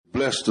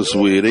blessed us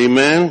with.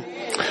 Amen.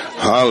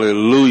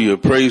 Hallelujah.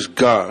 Praise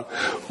God.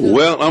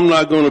 Well, I'm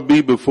not going to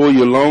be before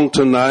you long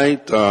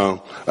tonight.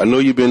 I know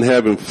you've been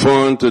having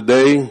fun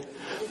today,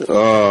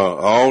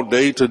 all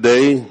day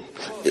today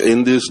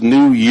in this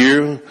new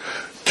year.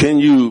 Can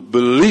you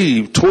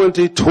believe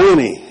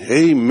 2020?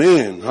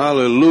 Amen.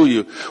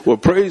 Hallelujah. Well,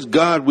 praise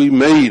God, we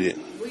made it.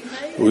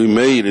 We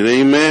made it.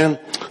 Amen.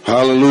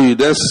 Hallelujah.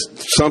 That's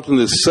something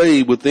that's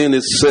saved within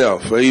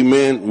itself.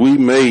 Amen. We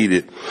made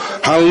it.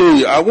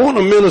 Hallelujah. I want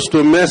to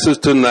minister a message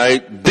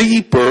tonight,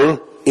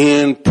 deeper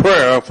in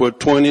prayer for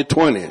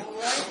 2020.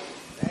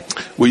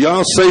 Will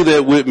y'all say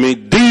that with me?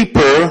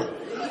 Deeper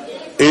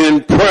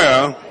in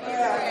prayer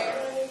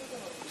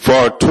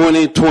for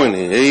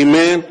 2020.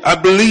 Amen. I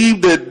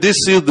believe that this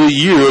is the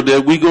year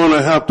that we're going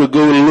to have to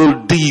go a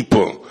little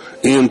deeper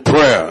in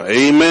prayer.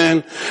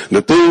 Amen.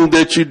 The thing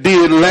that you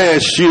did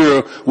last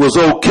year was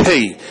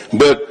okay,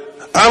 but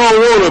I don't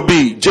want to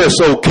be just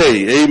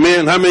okay.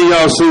 Amen. How many of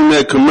y'all seen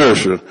that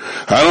commercial?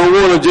 I don't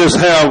want to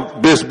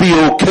just be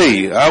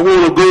okay. I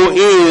want to go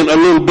in a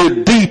little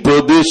bit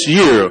deeper this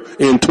year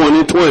in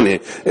 2020.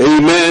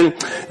 Amen.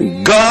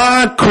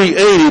 God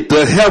created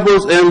the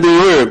heavens and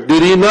the earth.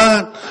 Did he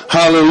not?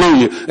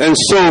 Hallelujah. And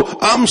so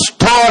I'm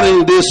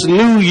starting this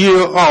new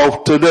year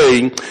off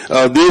today,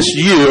 this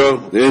year,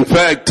 in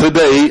fact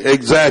today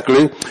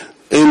exactly,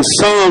 in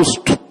Psalms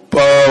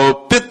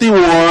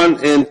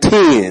 51 and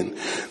 10.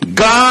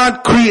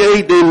 God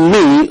create in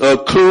me a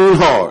clean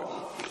heart,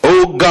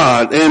 O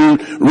God,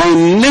 and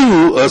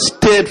renew a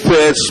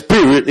steadfast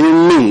spirit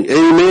in me.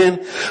 Amen.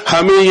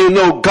 How many of you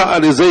know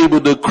God is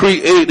able to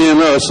create in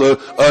us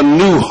a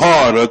new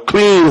heart, a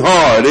clean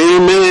heart?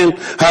 Amen.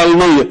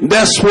 Hallelujah.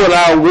 That's what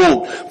I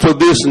want for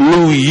this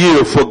new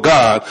year for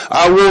God.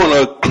 I want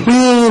a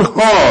clean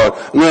heart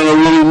and a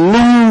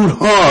renewed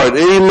heart.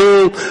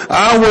 Amen.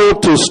 I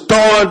want to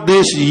start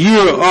this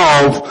year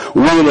off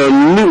with a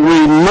new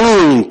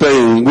renewing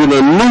thing, with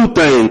a new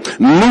thing,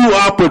 new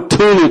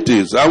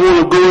opportunities. I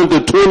want to go into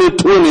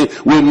 2020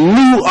 with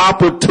new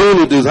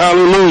opportunities.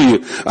 Hallelujah.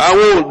 I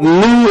want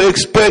new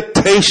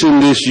expectation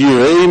this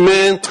year.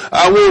 Amen.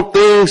 I want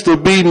things to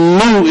be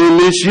new in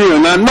this year.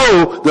 And I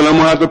know that I'm going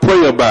to have to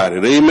pray about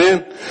it.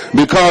 Amen.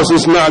 Because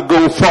it's not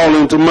going to fall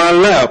into my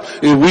lap.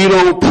 If we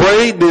don't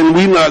pray, then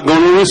we're not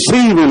going to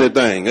receive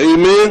anything.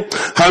 Amen.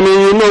 How many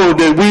of you know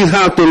that we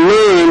have to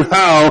learn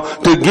how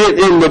to get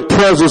in the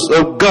presence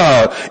of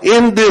God?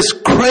 In this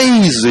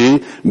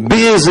crazy,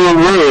 busy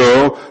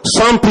world,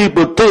 some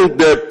people think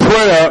that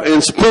prayer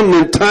and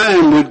spending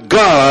time with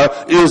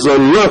God is a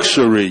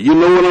luxury. You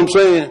know what I'm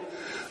saying?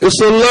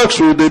 It's a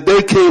luxury that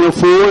they can't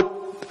afford.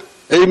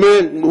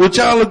 Amen. Would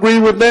y'all agree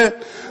with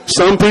that?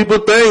 Some people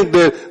think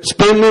that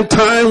spending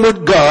time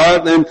with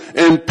God and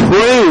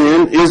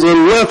praying is a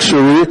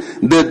luxury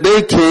that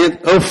they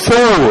can't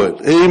afford.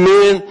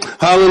 Amen.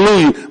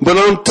 Hallelujah. But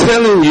I'm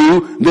telling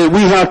you that we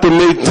have to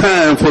make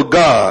time for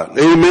God.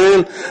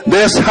 Amen.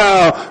 That's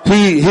how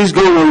He's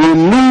going to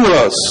renew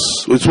us.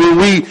 It's when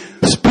we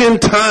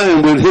spend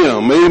time with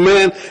Him.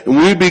 Amen. And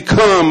we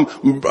become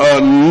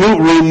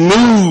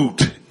renewed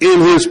in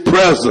His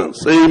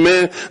presence.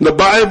 Amen. The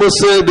Bible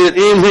said that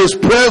in His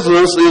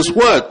presence is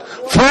what?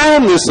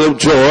 Fullness of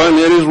joy, and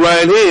at His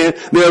right hand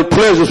there are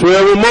pleasures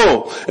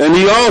forevermore. And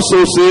He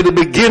also said at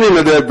the beginning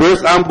of that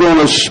verse, I'm going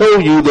to show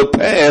you the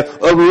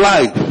path of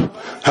life.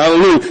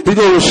 Hallelujah. He's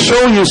going to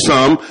show you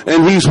some,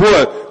 and He's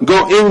what?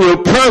 In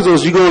your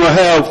presence, you're going to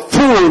have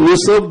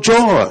fullness of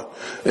joy.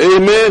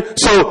 Amen.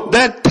 So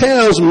that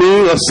tells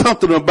me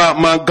something about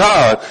my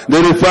God,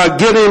 that if I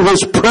get in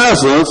His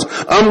presence,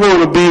 I'm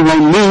going to be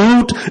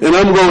renewed, and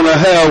I'm going to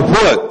have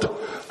what?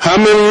 How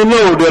many of you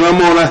know that I'm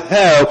going to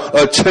have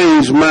a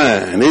changed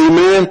mind?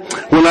 Amen.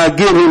 When I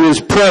get in His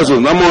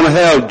presence, I'm going to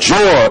have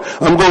joy.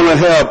 I'm going to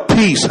have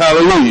peace.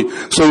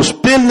 Hallelujah. So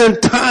spending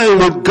time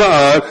with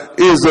God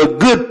is a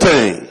good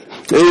thing.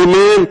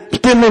 Amen.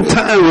 Spending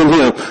time with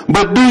Him.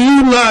 But do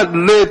you not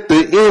let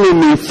the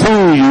enemy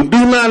fool you.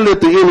 Do not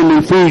let the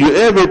enemy fool you.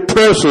 Every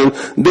person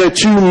that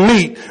you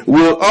meet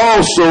will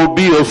also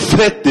be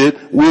affected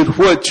with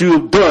what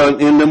you've done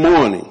in the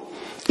morning,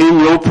 in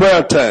your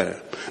prayer time.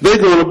 They're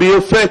going to be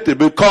affected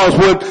because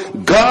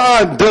what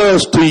God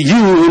does to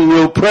you in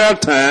your prayer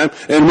time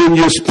and when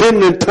you're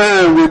spending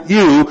time with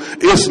you,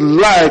 it's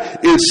like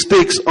it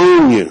sticks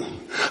on you.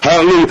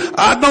 Hallelujah.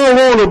 I don't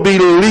want to be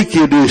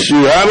leaky this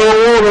year. I don't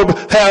want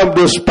to have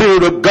the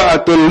Spirit of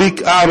God to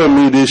leak out of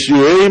me this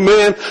year.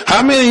 Amen.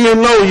 How many of you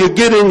know you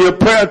get in your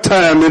prayer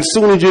time and as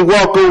soon as you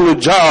walk on the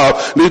job,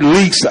 it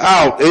leaks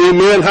out?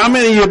 Amen. How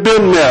many of you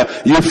been there?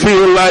 You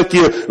feel like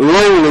you're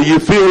lonely. You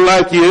feel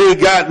like you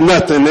ain't got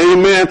nothing.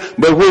 Amen.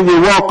 But when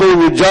you walk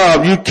on your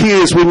job, you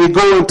kids, when you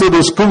go into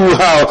the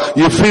schoolhouse,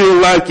 you feel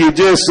like you're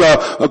just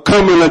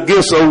coming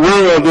against a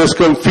world that's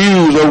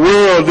confused, a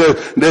world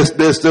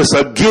that's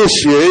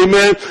against you.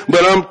 Amen.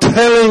 But I'm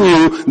telling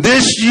you,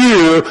 this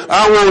year,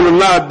 I want to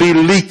not be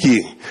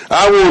leaky.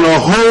 I want to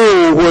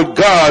hold what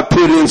God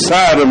put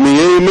inside of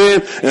me.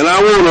 Amen. And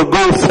I want to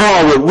go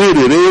forward with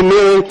it.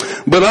 Amen.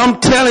 But I'm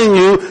telling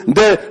you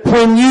that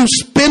when you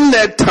spend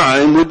that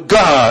time with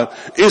God,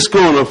 it's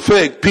going to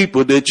affect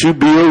people that you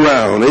be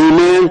around.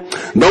 Amen.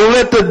 Don't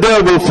let the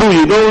devil fool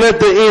you. Don't let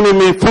the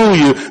enemy fool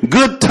you.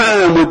 Good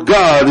time with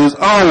God is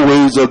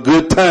always a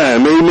good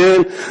time.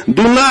 Amen.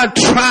 Do not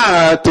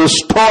try to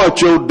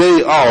start your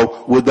day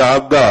off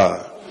without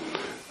God.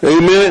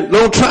 Amen.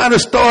 Don't try to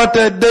start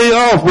that day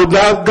off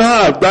without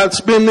God, without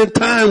spending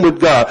time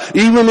with God.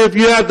 Even if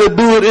you have to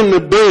do it in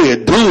the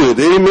bed, do it.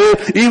 Amen.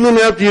 Even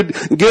if you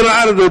get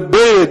out of the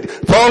bed,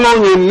 fall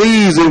on your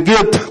knees and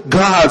give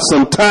God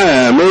some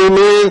time.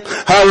 Amen.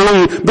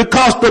 Hallelujah.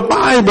 Because the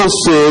Bible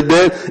said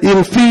that in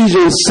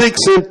Ephesians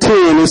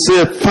 6:10, it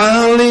said,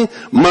 finally,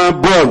 my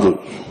brothers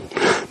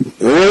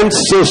and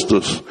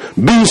sisters,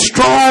 be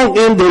strong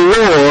in the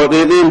Lord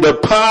and in the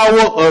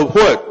power of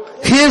what?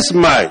 His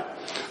might.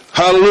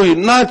 Hallelujah.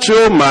 Not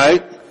your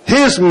might,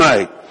 his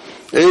might.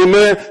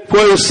 Amen.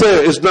 What it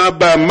said, it's not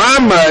by my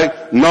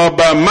might, nor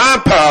by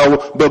my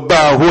power, but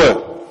by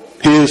what?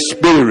 His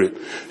spirit.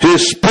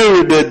 His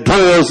spirit that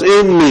dwells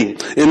in me.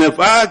 And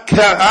if I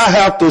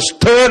have to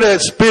stir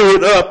that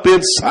spirit up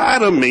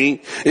inside of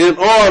me in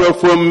order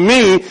for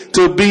me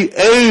to be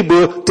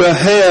able to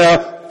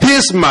have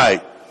his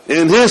might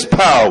and his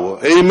power.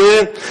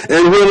 Amen.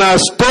 And when I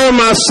stir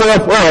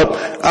myself up,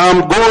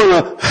 I'm going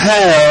to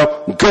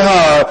have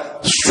God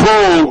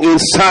strong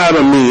inside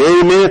of me.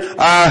 Amen.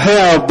 I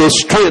have the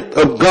strength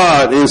of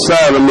God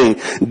inside of me.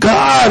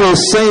 God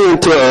is saying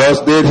to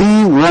us that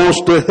he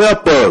wants to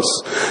help us.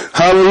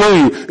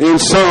 Hallelujah. In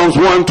Psalms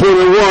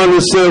 121,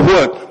 it said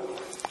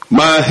what?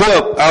 My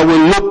help, I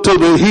will look to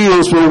the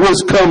hills from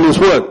which comes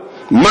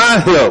what? My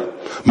help.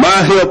 My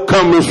help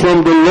comes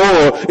from the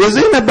Lord. Is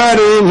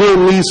anybody in here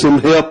need some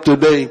help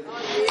today?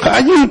 Are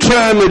you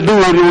trying to do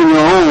it on your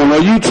own? Are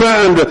you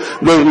trying to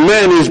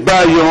manage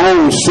by your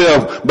own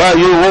self, by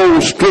your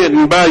own strength,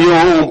 and by your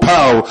own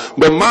power?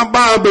 But my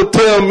Bible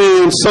tells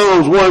me in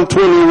Psalms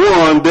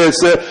 121 that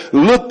said,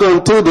 look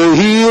unto the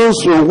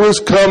hills from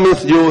which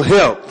cometh your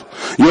help.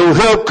 Your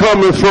help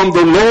coming from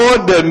the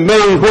Lord that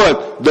made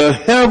what? The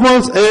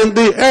heavens and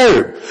the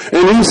earth.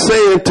 And he's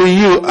saying to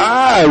you,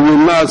 I will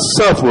not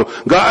suffer.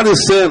 God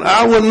is saying,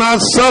 I will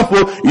not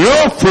suffer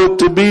your foot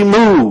to be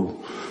moved.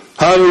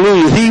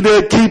 Hallelujah. He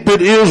that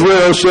keepeth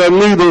Israel shall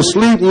neither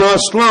sleep nor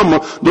slumber.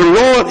 The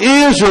Lord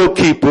is your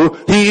keeper.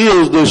 He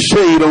is the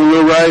shade on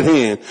your right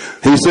hand.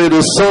 He said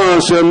the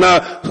sun shall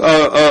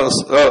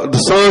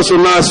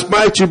not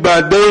smite you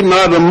by day,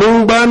 nor the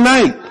moon by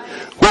night.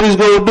 What he's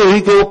going to do,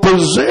 he's going to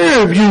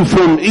preserve you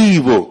from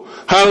evil.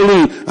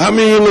 Hallelujah. I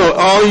mean, you know,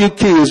 all you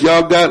kids,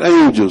 y'all got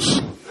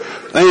angels.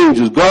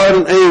 Angels,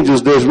 guardian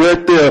angels that's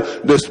right there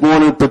that's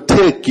want to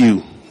protect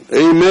you.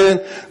 Amen.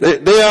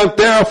 They are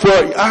there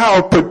for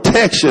our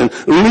protection.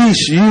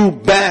 Least you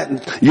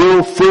bat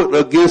your foot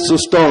against a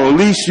stone.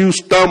 Least you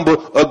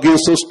stumble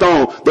against a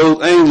stone.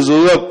 Those angels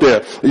are up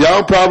there.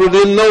 Y'all probably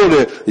didn't know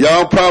that.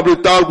 Y'all probably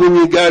thought when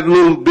you got a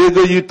little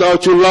bigger, you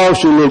thought you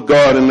lost your little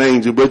guardian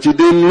angel, but you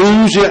didn't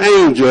lose your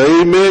angel.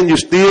 Amen. You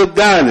still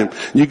got him.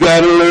 You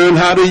got to learn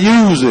how to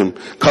use him.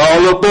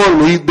 Call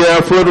upon him. He's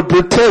there for to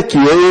protect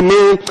you.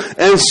 Amen.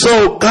 And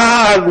so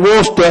God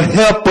wants to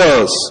help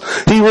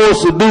us. He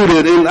wants to do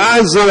that. In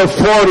Isaiah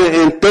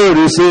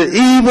 40:30 said,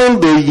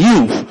 even the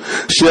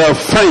youth shall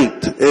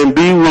faint and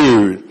be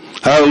weary.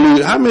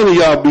 Hallelujah. How many of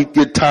y'all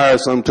get tired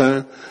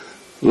sometime?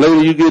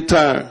 Lady, you get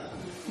tired?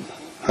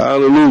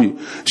 Hallelujah.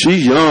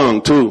 She's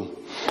young too.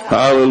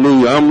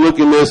 Hallelujah. I'm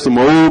looking at some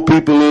old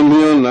people in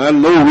here and I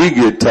know we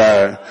get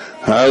tired.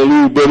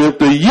 Hallelujah. But if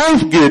the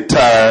youth get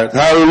tired,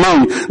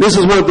 hallelujah. This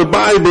is what the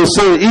Bible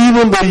says.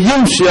 Even the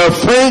youth shall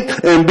faint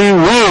and be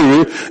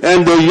weary,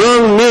 and the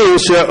young men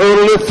shall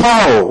utterly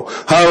fall.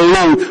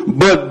 Hallelujah.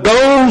 But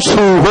those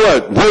who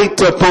what?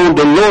 Wait upon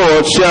the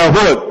Lord shall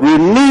what?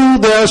 Renew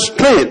their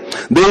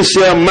strength. They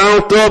shall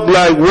mount up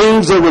like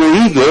wings of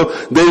an eagle.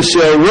 They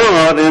shall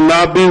run and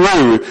not be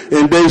weary,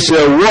 and they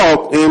shall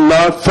walk and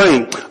not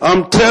faint.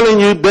 I'm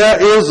telling you,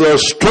 there is a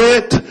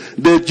strength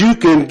that you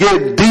can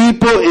get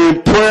deeper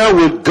in prayer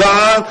with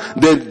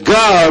God, that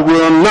God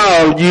will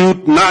allow you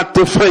not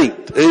to faint.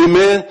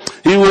 Amen.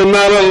 He will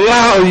not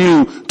allow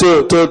you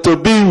to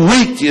be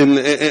weak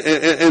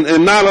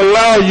and not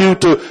allow you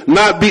to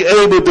not be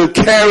able to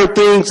carry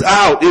things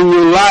out in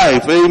your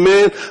life.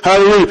 Amen.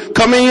 Hallelujah.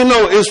 Come in, you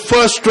know, it's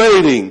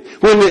frustrating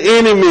when the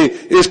enemy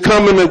is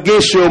coming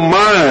against your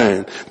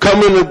mind,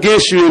 coming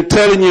against you and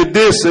telling you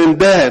this and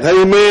that.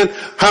 Amen.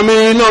 How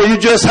many you know you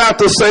just have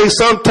to say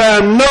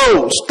sometime,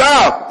 no,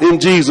 stop in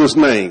Jesus'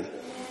 name.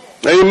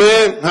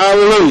 Amen.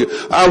 Hallelujah.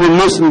 I was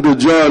listening to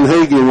John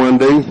Hagin one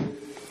day.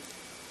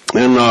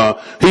 And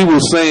he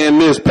was saying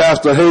this,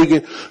 Pastor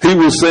Hagin, he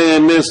was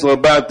saying this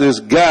about this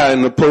guy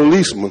and the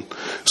policeman.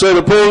 So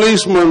the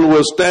policeman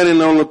was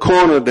standing on the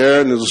corner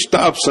there, and there's a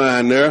stop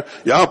sign there.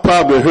 Y'all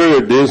probably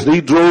heard this. He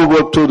drove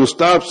up to the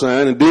stop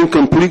sign and didn't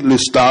completely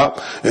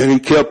stop, and he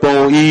kept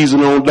on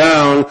easing on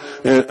down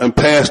and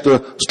past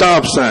the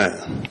stop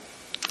sign.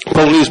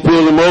 Police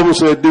pulled him over and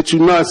said, did you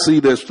not see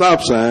that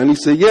stop sign? He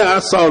said, yeah, I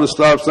saw the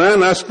stop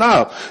sign. I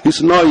stopped. He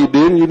said, no, you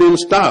didn't. You didn't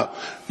stop.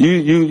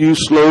 You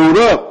slowed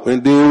up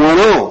and then went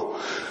on.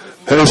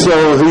 And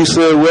so he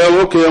said,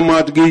 well, okay, I'm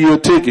about to give you a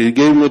ticket. He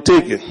gave him a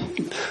ticket.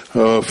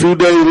 A few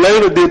days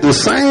later, did the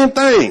same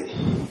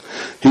thing.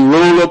 He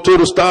rolled up to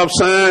the stop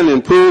sign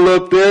and pulled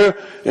up there,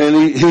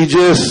 and he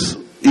just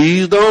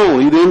eased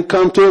on. He didn't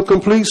come to a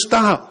complete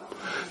stop.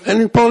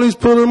 And the police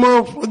pulled him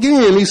off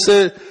again. He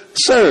said,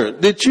 sir,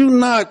 did you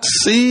not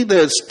see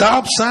that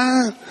stop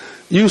sign?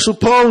 You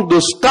supposed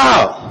to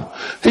stop.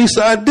 He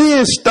said, I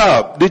did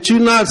stop. Did you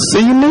not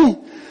see me?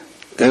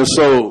 And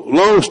so,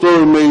 long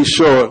story made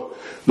short,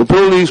 the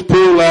police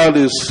pulled out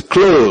his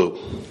club,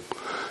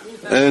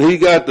 and he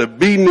got to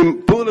beating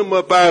him, pulled him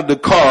up out of the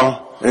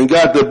car, and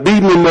got to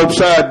beating him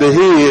upside the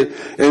head,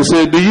 and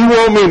said, do you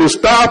want me to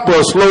stop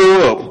or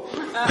slow up?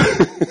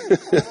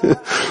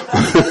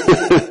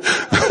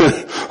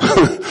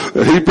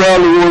 He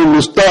probably wanted him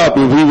to stop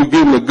if he was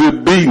getting a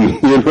good beating,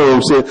 you know what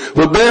I'm saying?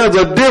 But there's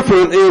a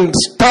difference in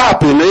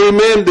stopping,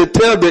 amen, to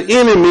tell the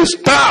enemy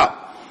stop.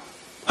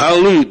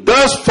 Hallelujah.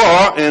 Thus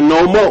far and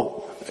no more.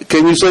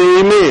 Can you say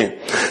amen?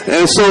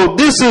 And so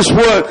this is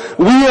what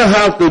we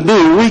have to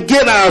do. We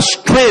get our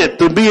strength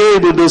to be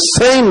able to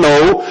say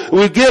no.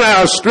 We get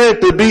our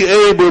strength to be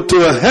able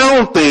to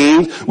handle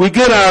things. We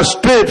get our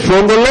strength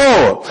from the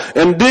Lord.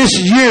 And this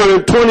year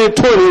in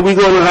 2020, we're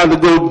going to have to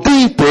go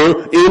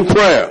deeper in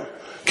prayer.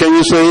 Can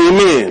you say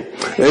amen?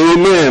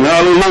 Amen.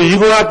 Hallelujah. You're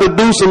going to have to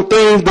do some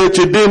things that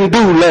you didn't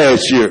do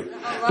last year.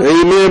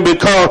 Amen.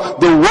 Because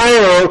the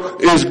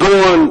world is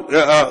going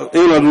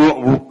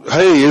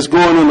it's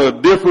going in a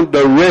different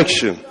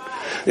direction.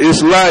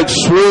 It's like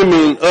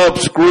swimming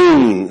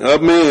upstream.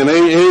 Amen.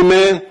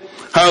 Amen.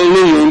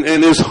 Hallelujah.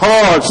 And it's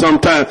hard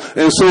sometimes.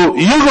 And so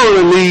you're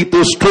going to need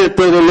the strength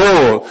of the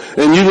Lord.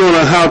 And you're going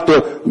to have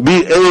to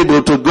be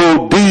able to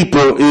go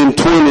deeper in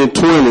 2020.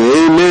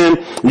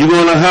 Amen. You're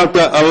going to have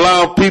to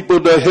allow people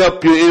to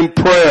help you in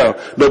prayer,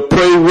 to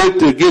pray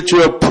with you, get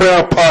you a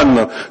prayer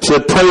partner. So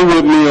pray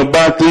with me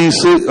about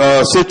these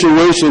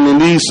situations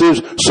and these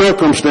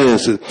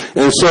circumstances.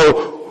 And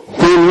so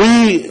when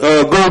we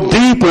go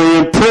deeper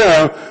in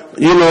prayer,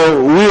 you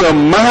know, we are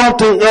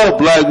mounting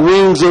up like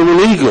wings of an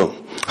eagle.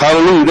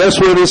 Hallelujah. That's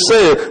what it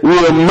said. We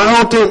are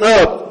mounting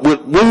up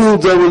with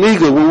wings of an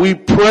eagle. When we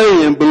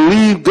pray and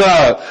believe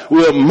God,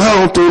 we are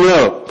mounting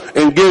up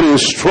and getting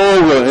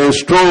stronger and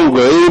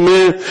stronger.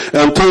 Amen.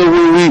 Until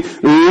when we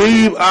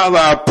leave out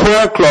our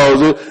prayer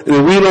closet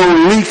and we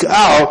don't leak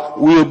out,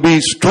 we'll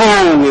be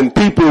strong and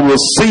people will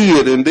see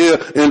it and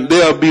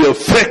they'll be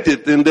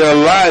affected in their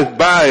life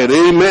by it.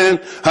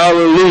 Amen.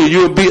 Hallelujah.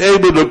 You'll be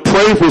able to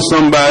pray for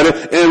somebody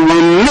and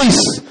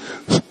release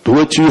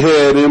what you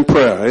had in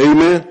prayer.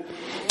 Amen.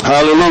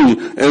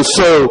 Hallelujah. And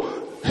so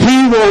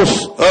he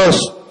wants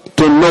us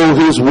to know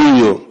his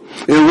will.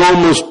 In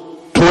Romans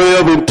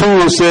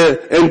 12:2 it said,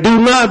 and do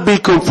not be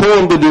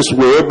conformed to this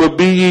world, but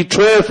be ye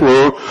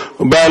transformed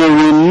by the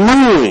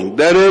renewing.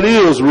 That it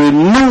is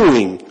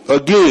renewing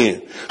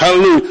again.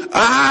 Hallelujah.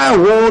 I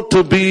want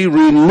to be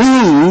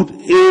renewed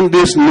in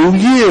this new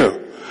year,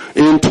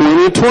 in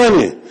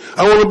 2020.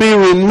 I want to be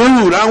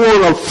renewed. I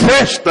want a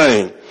fresh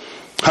thing.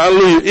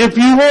 Hallelujah. If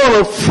you want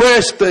a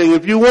fresh thing,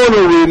 if you want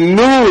a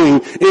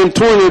renewing in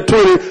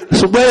 2020,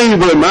 so wave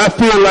at me. I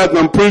feel like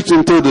I'm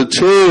preaching to the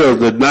chair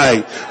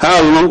tonight.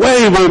 Hallelujah.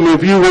 Wave at me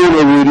if you want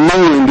a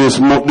renewing this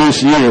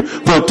year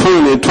for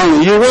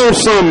 2020. You want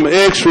something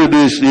extra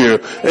this year.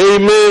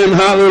 Amen.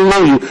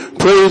 Hallelujah.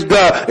 Praise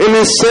God. And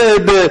it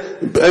said that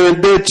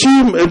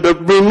you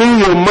renew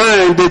your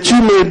mind that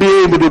you may be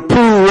able to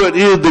prove what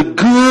is the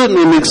good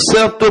and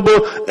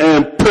acceptable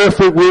and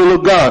perfect will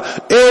of God.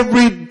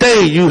 Every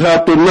day you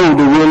have to know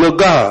the will of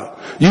God.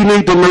 You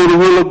need to know the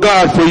will of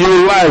God for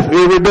your life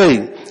every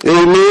day.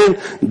 Amen.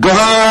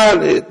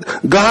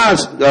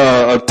 God's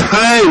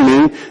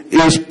timing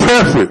is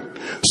perfect.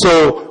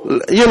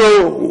 So, you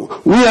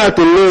know, we have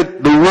to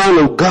let the will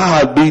of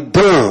God be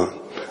done.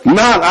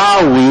 Not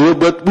our will,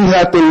 but we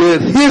have to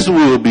let his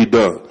will be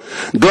done.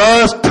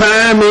 God's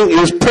timing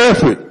is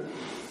perfect.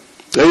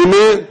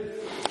 Amen.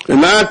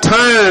 And our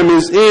time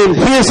is in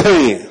his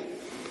hand.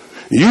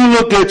 You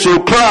look at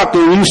your clock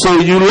and you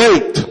say you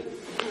late.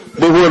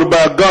 But what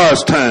about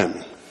God's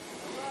timing?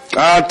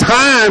 Our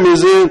time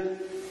is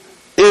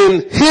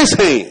in his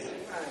hand.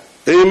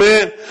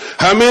 Amen.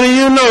 How many of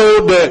you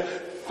know that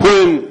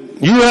when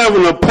you have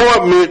an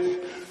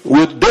appointment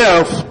with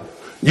death,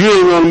 you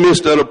ain't going to miss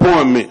that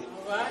appointment?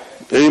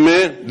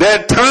 Amen.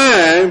 That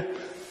time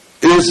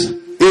is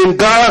in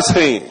God's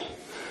hand.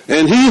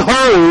 And he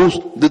holds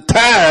the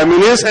time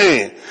in his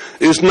hand.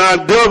 It's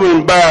not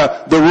governed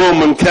by the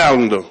Roman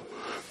calendar.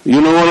 You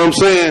know what I'm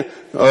saying?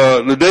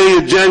 The day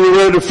is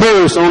January the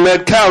 1st on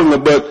that calendar,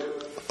 but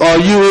are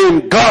you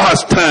in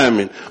God's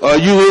timing? Are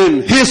you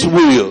in his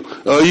will?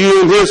 Are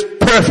you in his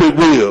perfect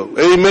will?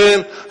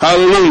 Amen.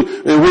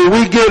 Hallelujah. And when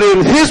we get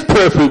in his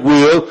perfect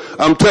will,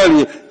 I'm telling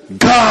you,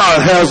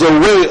 God has a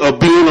way of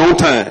being on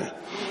time.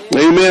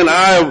 Amen.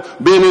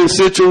 I've been in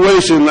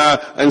situations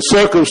and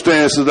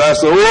circumstances. I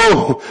say,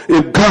 oh,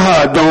 if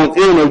God don't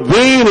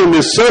intervene in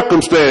this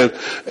circumstance,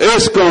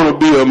 it's going to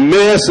be a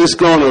mess. It's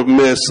going to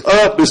mess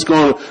up. It's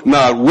going to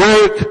not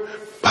work.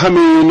 How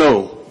many of you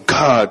know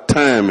God's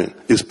timing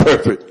is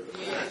perfect?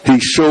 He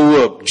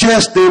show up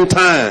just in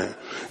time,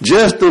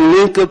 just the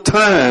length of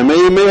time.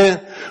 Amen.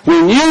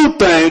 When you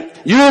think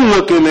you're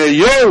looking at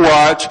your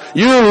watch,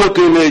 you're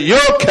looking at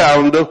your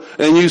calendar,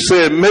 and you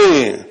said,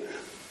 man,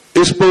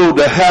 it's supposed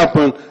to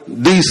happen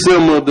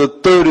December the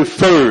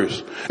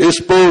 31st. It's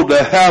supposed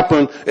to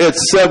happen at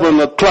 7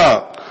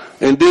 o'clock.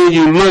 And then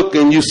you look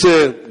and you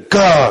said,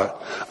 God,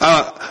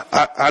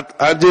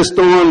 I just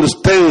don't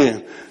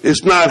understand.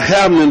 It's not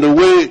happening the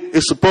way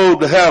it's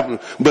supposed to happen.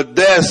 But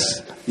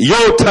that's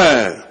your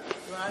time.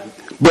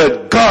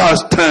 But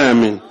God's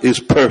timing is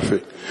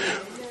perfect.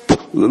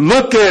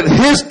 Look at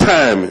his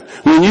timing.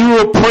 When you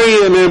are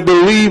praying and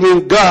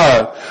believing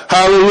God,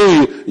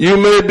 hallelujah, you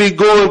may be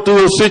going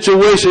through a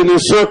situation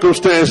and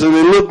circumstance and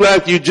it look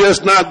like you're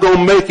just not going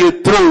to make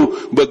it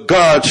through, but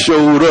God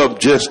showed up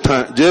just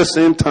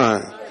in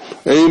time.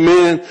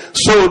 Amen.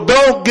 So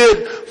don't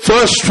get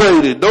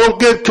frustrated. Don't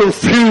get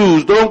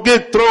confused. Don't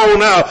get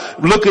thrown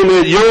out looking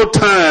at your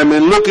time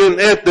and looking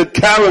at the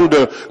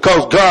calendar,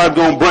 because God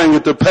gonna bring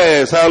it to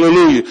pass.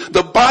 Hallelujah.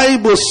 The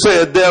Bible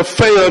said there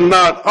fail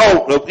not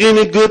aught of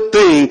any good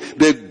thing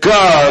that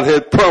God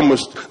had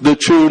promised the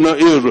children of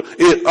Israel.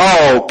 It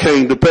all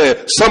came to pass.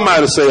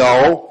 Somebody say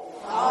all.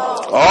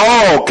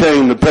 All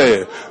came to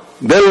pass.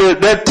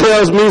 That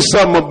tells me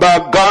something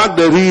about God,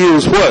 that he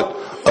is what?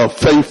 A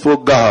faithful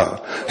God.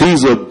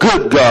 He's a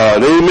good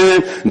God.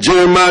 Amen.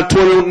 Jeremiah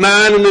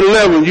 29 and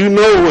 11. You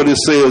know what it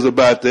says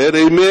about that.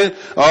 Amen.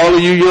 All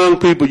of you young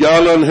people,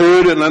 y'all done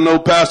heard it, and I know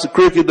Pastor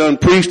Cricket done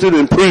preached it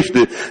and preached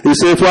it. He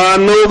said, for I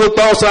know the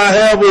thoughts I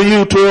have of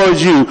you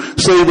towards you,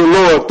 say the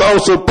Lord,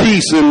 thoughts of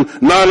peace and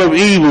not of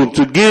evil,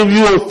 to give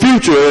you a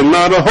future and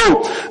not a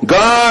hope.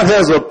 God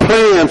has a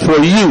plan for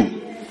you.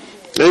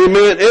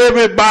 Amen.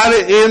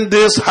 Everybody in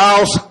this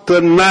house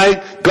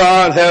tonight,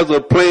 God has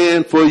a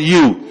plan for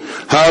you.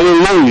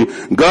 Hallelujah.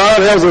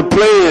 God has a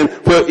plan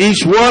for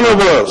each one of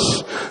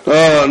us.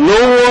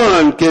 No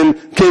one can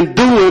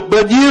do it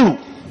but you.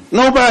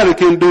 Nobody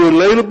can do it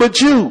later but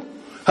you.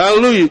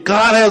 Hallelujah.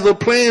 God has a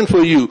plan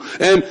for you.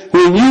 And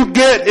when you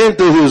get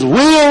into his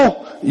will,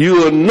 you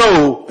will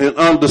know and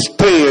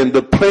understand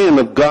the plan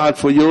of God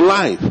for your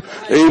life.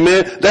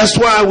 Amen. That's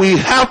why we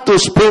have to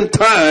spend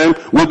time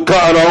with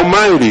God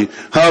Almighty.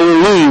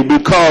 Hallelujah.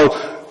 Because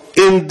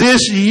in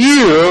this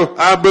year,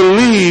 I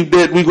believe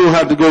that we're going to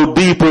have to go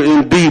deeper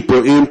and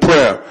deeper in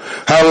prayer.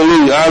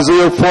 Hallelujah.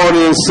 Isaiah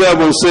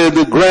 40:7 said,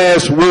 the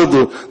grass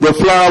wither, the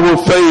flower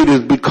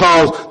fadeth,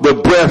 because the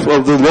breath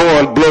of the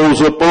Lord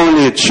blows upon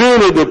it.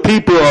 Surely the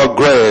people are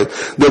grass.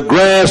 The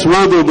grass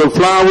wither, the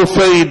flower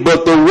fade,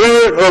 but the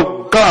word of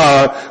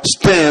God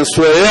stands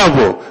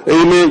forever.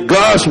 Amen.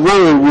 God's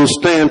word will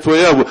stand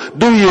forever.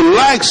 Do you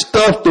like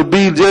stuff to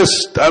be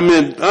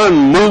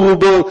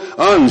unmovable,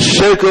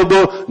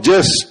 unshakable,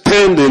 just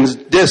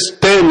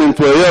standing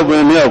forever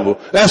and ever?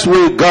 That's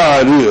where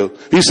God is.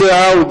 He said,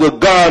 I was the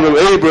God of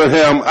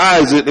Abraham,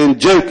 Isaac, and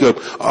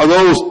Jacob.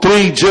 Those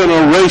 3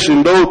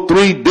 generations, those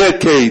 3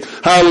 decades.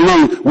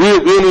 Hallelujah. We're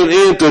entering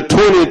into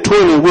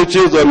 2020, which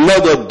is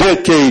another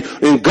decade,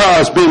 and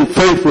God's been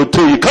faithful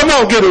to you. Come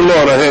on, give the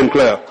Lord a hand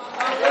clap.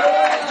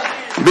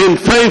 Been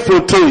faithful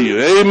to you.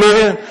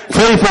 Amen.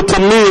 Faithful to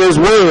me as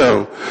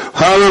well.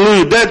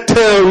 Hallelujah. That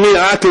tells me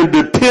I can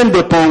depend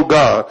upon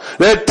God.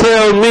 That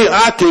tells me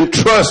I can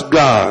trust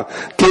God.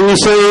 Can you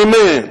say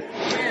amen?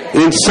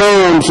 In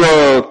Psalms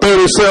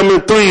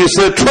 37:3, it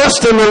said,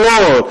 trust in the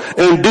Lord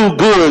and do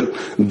good.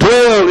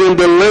 Dwell in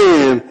the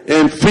land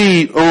and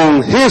feed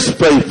on his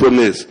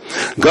faithfulness.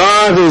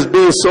 God has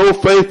been so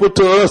faithful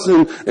to us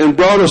and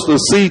brought us to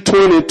see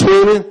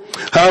 2020.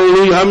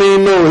 Hallelujah. How many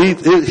know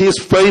his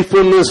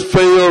faithfulness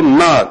failed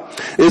not?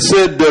 It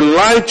said,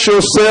 delight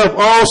yourself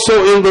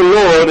also in the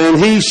Lord, and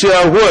he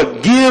shall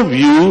what? Give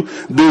you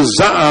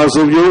desires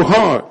of your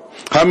heart.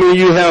 How many of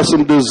you have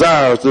some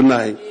desires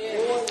tonight?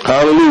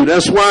 Hallelujah.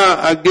 That's why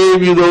I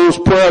gave you those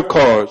prayer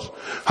cards.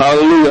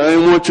 Hallelujah. I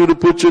didn't want you to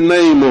put your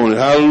name on it.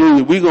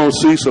 Hallelujah. We're going to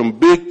see some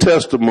big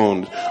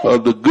testimonies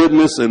of the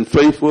goodness and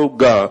faithful of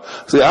God.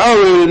 See, I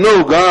already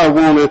know God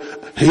wanted,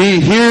 he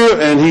hear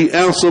and he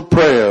answer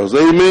prayers.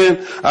 Amen.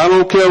 I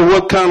don't care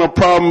what kind of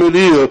problem it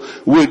is.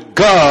 With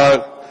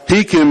God,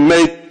 he can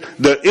make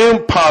the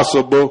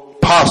impossible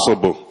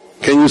possible.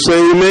 Can you say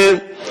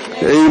amen?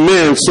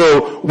 Amen.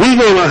 So we're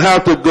going to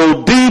have to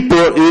go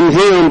deeper in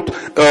him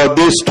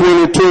this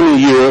 2020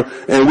 year,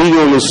 and we're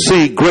going to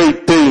see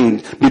great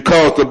things,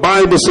 because the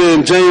Bible says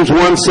in James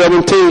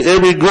 1:17,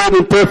 every good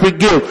and perfect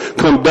gift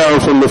come down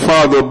from the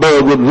Father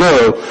above with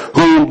love,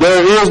 whom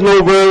there is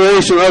no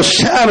variation or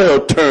shadow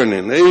of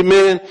turning.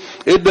 Amen.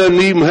 It doesn't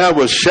even have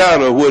a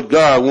shadow of what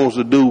God wants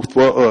to do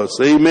for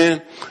us.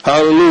 Amen.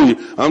 Hallelujah.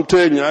 I'm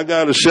telling you, I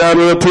got a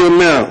shadow up here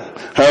now.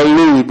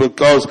 Hallelujah.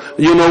 Because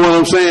you know what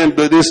I'm saying?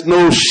 That there's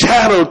no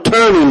shadow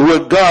turning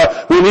what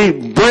God, when he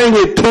bring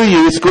it to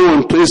you, it's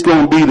going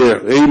to be there.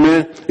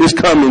 Amen. It's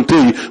coming to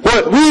you.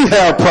 What we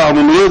have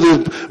problem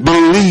is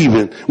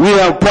believing. We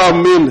have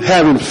problem in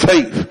having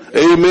faith.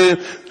 Amen.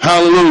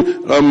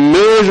 Hallelujah. A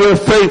measure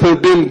of faith has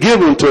been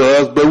given to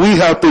us, but we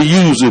have to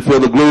use it for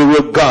the glory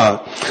of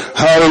God.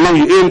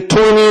 Hallelujah. In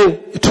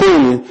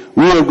 2020,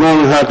 we are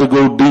going to have to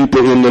go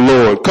deeper in the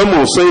Lord. Come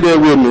on, say that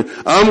with me.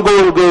 I'm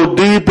going to go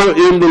deeper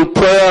in the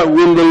prayer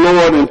with the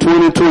Lord in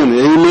 2020.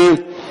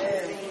 Amen.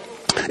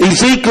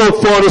 Ezekiel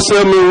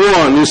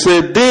 47:1, it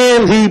said,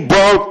 then he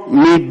brought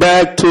me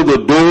back to the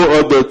door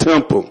of the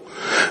temple,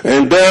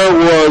 and there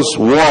was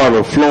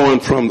water flowing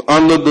from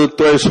under the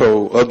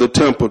threshold of the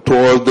temple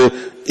toward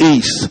the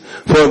east.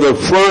 For the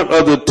front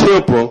of the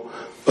temple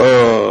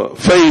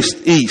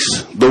faced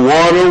east. The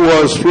water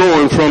was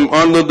flowing from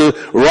under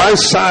the right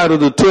side of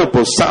the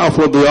temple, south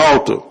of the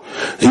altar.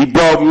 He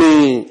brought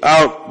me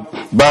out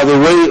by the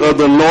way of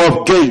the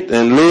north gate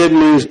and led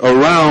me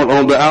around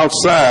on the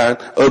outside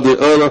of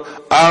the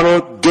outer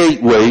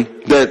gateway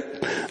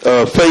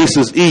that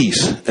faces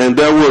east, and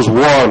there was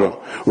water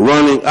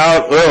running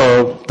out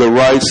of the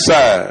right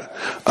side.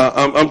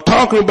 I'm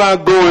talking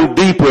about going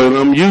deeper, and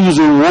I'm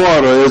using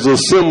water as a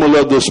symbol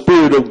of the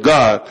Spirit of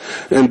God.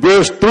 And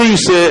verse 3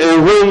 said,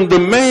 and when the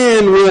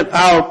man went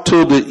out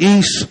to the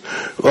east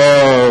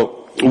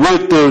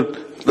with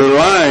the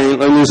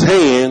line in his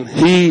hand,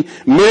 he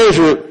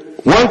measured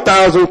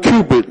 1,000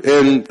 cubits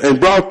and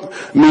brought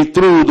me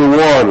through the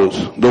waters.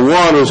 The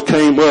waters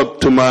came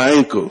up to my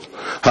ankles.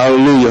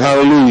 Hallelujah,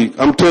 hallelujah.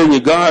 I'm telling you,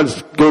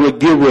 God's going to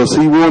give us,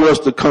 he wants us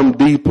to come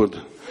deeper.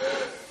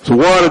 So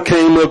water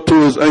came up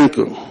to his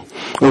ankle.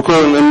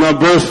 Okay, and now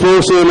verse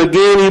 4 said, and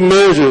again he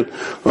measured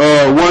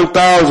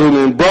 1,000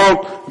 and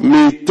brought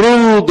me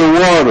through the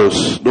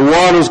waters. The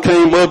waters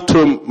came up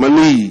to my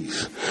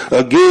knees.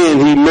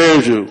 Again he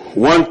measured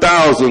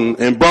 1,000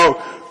 and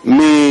brought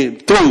me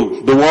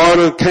through. The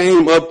water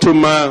came up to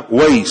my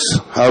waist.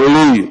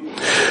 Hallelujah.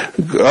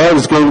 God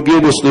is going to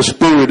give us the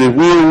Spirit. If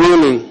we're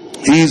willing,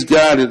 he's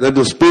got it. That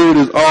the Spirit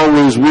is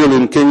always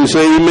willing. Can you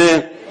say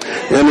amen?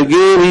 And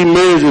again he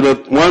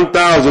measured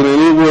 1,000,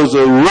 and it was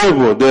a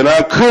river that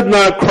I could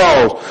not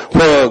cross,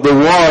 for the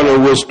water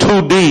was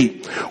too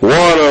deep,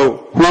 water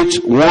which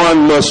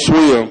one must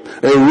swim,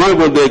 a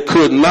river that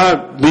could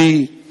not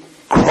be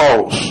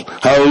crossed.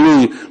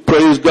 Hallelujah.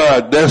 Praise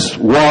God. That's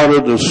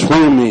water to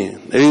swim in.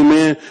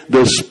 Amen.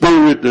 The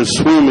Spirit to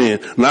swim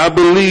in. And I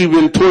believe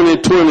in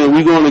 2020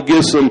 we're going to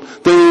get some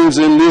things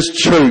in this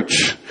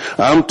church.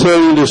 I'm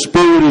telling you, the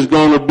Spirit is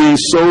going to be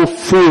so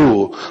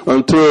full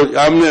until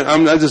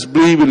I'm not just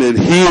believing that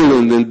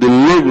healing and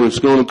deliverance is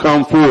going to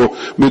come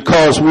forth,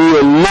 because we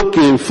are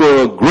looking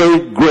for a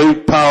great,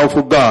 great,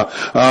 powerful God.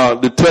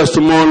 The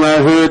testimony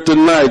I heard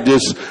tonight,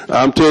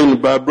 I'm telling you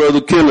by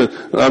Brother Kenneth,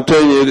 I'm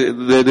telling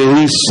you that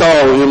he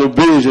saw in a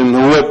vision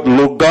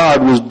what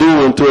God was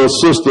doing to a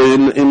sister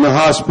in the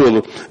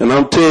hospital. And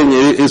I'm telling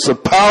you, it's a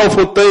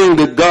powerful thing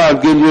that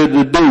God getting ready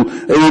to do.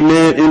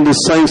 Amen. In the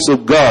saints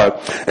of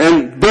God.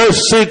 And verse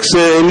 6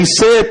 said, and he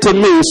said to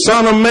me,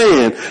 Son of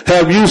man,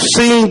 have you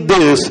seen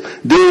this?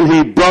 Then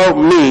he brought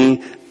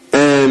me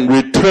and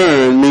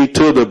returned me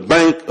to the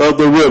bank of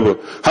the river.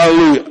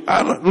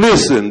 Hallelujah.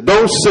 Listen,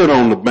 don't sit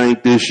on the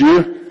bank this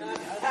year.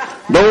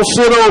 Don't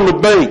sit on the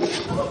bank.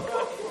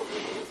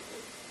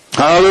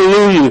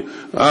 Hallelujah.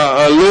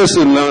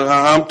 Listen,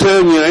 I'm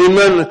telling you, ain't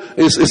nothing,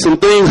 it's some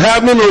things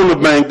happening on the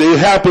bank. They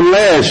happened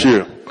last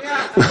year.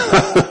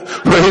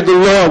 Praise the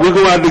Lord. We're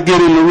going to have to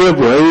get in the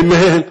river.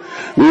 Amen.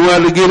 We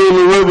want to get in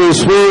the river and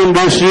swim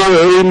this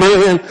year.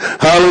 Amen.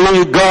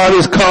 Hallelujah. God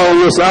is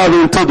calling us out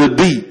into the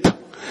deep.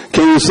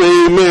 Can you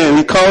say amen?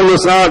 He called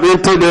us out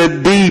into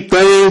that deep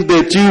thing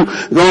that you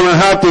going to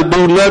have to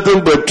do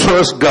nothing but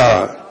trust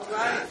God.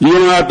 You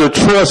don't have to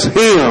trust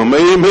him.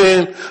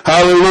 Amen.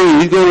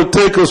 Hallelujah. He's going to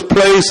take us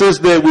places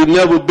that we've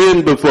never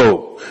been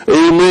before.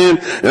 Amen.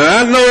 And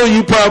I know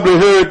you probably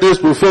heard this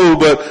before,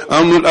 but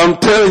I'm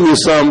telling you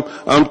something.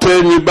 I'm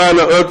telling you by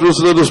the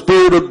utterance of the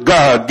Spirit of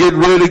God. Get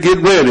ready, get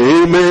ready.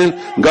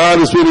 Amen. God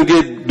is going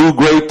to do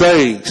great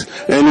things.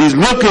 And he's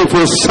looking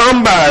for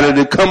somebody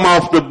to come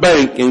off the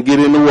bank and get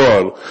in the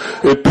water.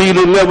 If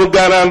Peter never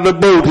got out of the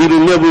boat, he'd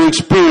have never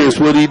experienced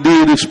what he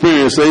did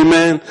experience.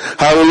 Amen.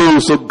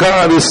 Hallelujah. So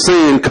God is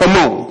saying, come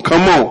on,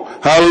 come on.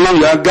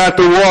 Hallelujah. I got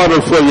the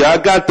water for you. I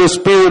got the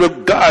Spirit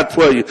of God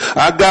for you.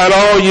 I got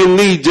all you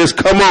need. Just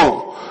come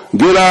on.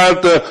 Get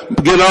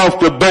off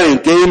the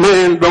bank.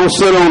 Amen. Don't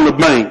sit on the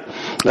bank.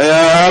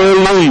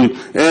 Hallelujah.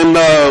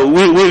 And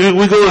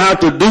we're going to have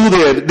to do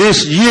that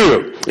this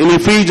year. In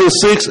Ephesians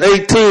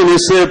 6:18, it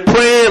said,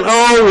 praying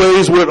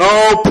always with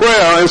all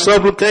prayer and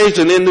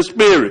supplication in the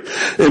Spirit,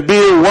 and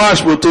being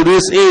watchful to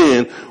this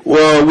end,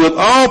 with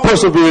all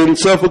perseverance and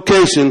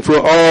supplication for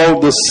all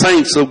the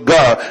saints of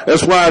God.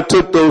 That's why I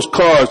took those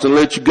cards and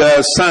let you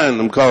guys sign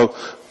them, because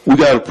we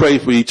got to pray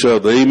for each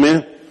other.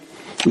 Amen.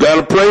 We got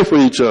to pray for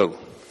each other.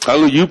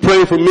 Hallelujah. You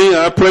pray for me,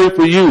 I pray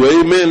for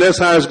you. Amen. That's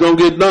how it's going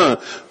to get done.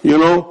 You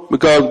know,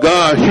 because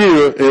God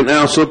hear and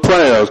answer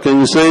prayers. Can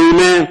you say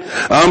amen?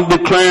 I'm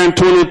declaring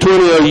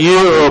 2020 a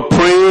year of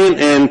praying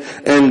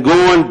and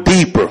going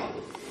deeper.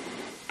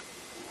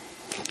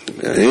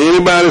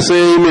 Anybody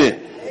say amen?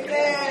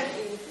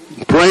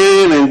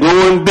 Praying and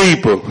going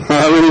deeper.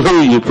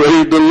 Hallelujah.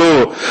 Praise the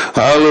Lord.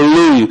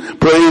 Hallelujah.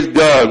 Praise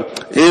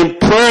God. In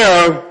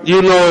prayer,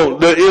 you know,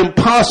 the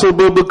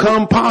impossible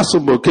become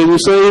possible. Can you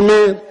say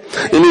amen?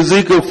 In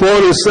Ezekiel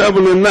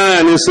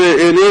 47:9, it said,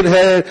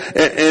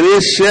 and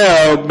it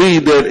shall be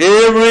that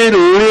every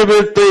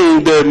living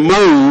thing that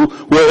moves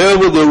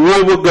wherever the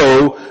river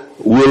go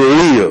will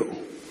live.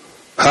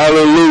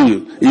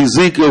 Hallelujah.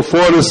 Ezekiel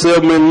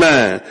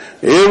 47:9.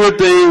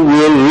 Everything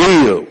will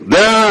live.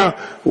 There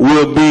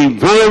will be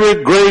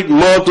very great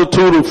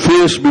multitude of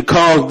fish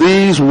because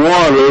these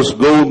waters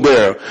go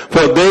there.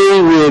 For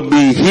they will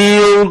be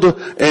healed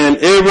and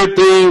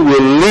everything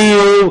will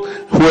live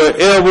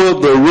wherever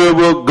the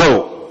river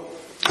go.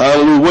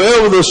 Hallelujah.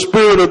 Wherever the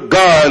Spirit of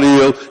God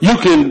is, you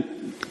can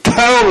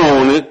count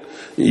on it.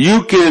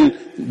 You can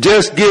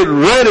just get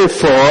ready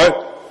for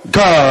it.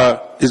 God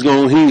is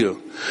going to heal.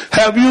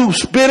 Have you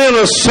been in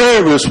a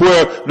service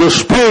where the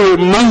Spirit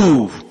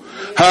moved?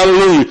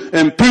 Hallelujah.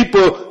 And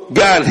people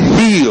got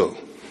healed.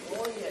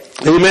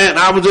 Amen.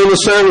 I was in a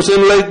service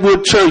in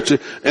Lakewood Church,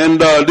 and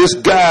this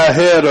guy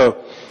had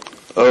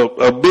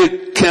a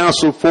big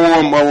cancer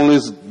form on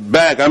his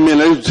back. I mean,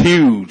 it was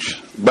huge,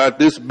 about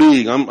this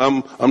big.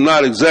 I'm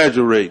not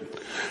exaggerating.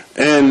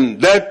 And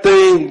that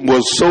thing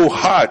was so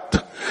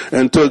hot.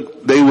 And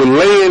they were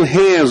laying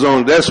hands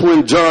on it. That's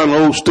when John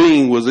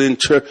Osteen was in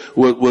church,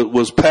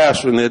 was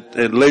pastoring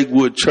at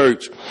Lakewood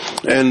Church.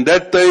 And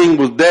that thing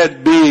was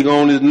that big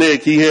on his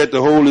neck. He had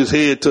to hold his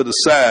head to the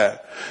side.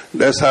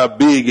 That's how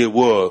big it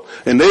was.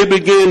 And they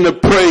began to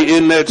pray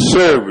in that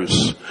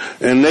service.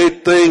 And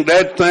that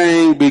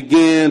thing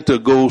began to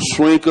go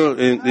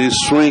and it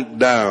shrink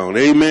down.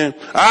 Amen.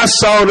 I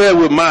saw that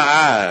with my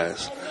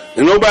eyes.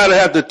 And nobody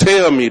had to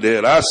tell me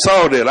that. I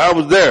saw that. I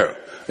was there.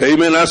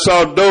 Amen. I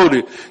saw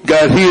Dodie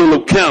got healed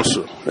of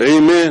cancer.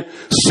 Amen.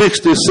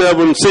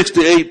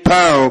 68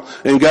 pounds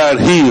and got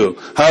healed.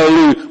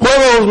 Hallelujah.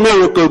 Where those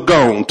miracles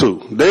gone to?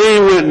 They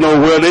ain't went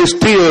nowhere. They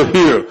still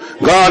here.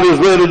 God is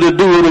ready to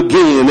do it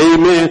again.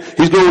 Amen.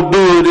 He's going to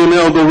do it in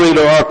El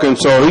Dorado,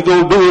 Arkansas. He's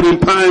going to do it in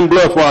Pine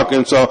Bluff,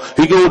 Arkansas.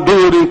 He's going to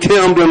do it in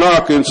Camden,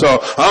 Arkansas.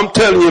 I'm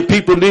telling you,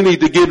 people, they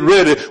need to get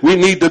ready. We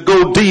need to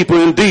go deeper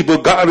and deeper.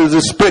 God is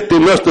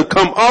expecting us to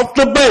come off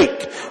the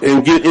bank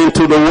and get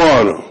into the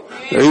water.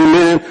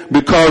 Amen.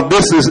 Because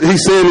he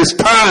said it's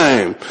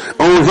time.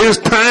 On his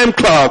time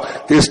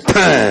clock, it's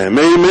time.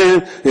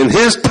 Amen. And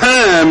his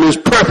time is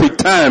perfect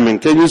timing.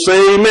 Can you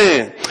say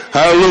amen?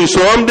 Hallelujah.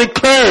 So I'm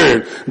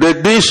declaring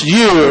that this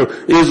year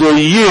is a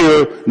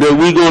year that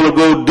we're going to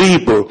go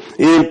deeper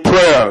in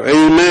prayer.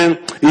 Amen.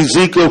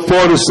 Ezekiel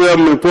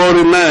 47 and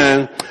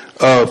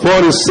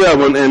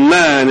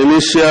 9. And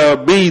it shall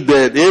be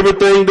that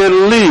everything that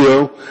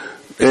live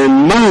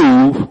and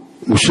move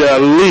shall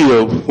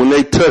live when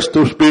they touch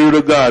the Spirit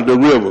of God, the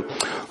river.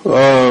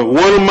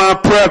 One of my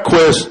prayer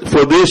requests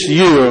for this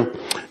year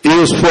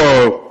is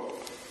for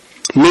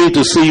me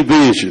to see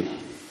vision.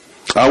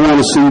 I want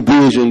to see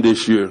vision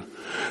this year,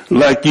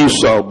 like you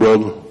saw,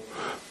 brother.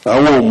 I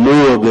want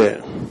more of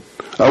that.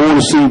 I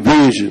want to see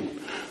vision.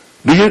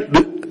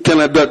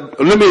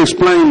 Let me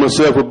explain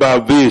myself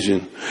about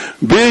vision.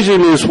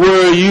 Vision is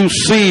where you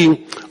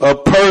see a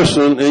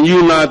person and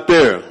you're not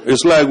there.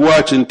 It's like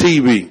watching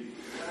TV.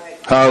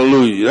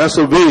 Hallelujah. That's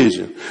a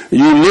vision.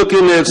 You're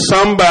looking at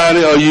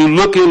somebody or you're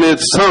looking at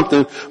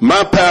something.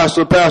 My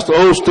pastor, Pastor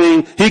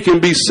Osteen, he can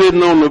be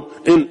sitting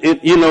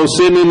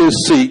sitting in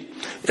his seat,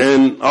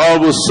 and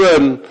all of a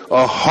sudden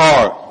a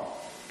heart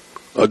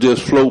will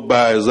just float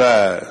by his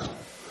eyes.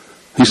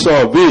 He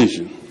saw a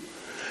vision.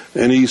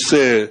 And he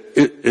said,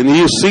 and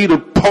he'll see the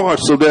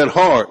parts of that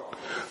heart.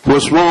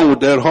 What's wrong with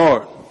that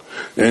heart?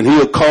 And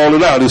he'll call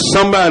it out. If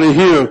somebody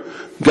here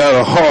got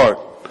a heart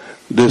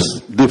that's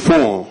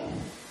deformed,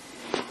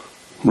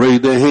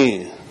 raise their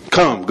hand.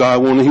 Come,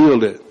 God want to heal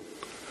that.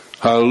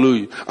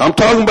 Hallelujah. I'm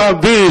talking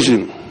about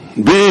vision.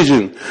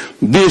 Vision.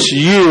 This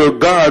year,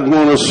 God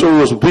want to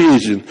show us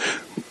vision.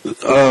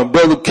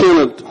 Brother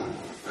Kenneth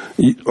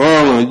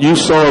Arnold, you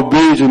saw a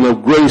vision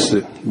of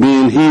Gracie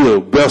being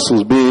healed,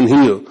 vessels being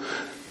healed.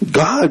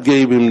 God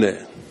gave him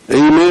that.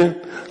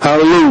 Amen.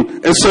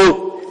 Hallelujah. And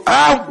so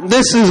I want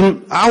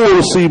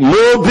to see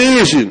more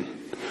vision.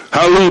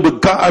 Hallelujah. But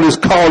God is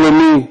calling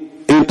me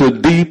into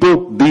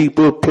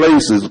deeper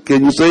places.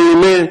 Can you say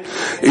amen?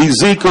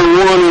 Ezekiel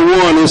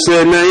 1:1, it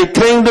said, now it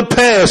came to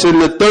pass in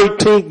the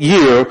 13th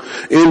year,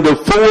 in the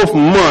 4th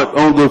month,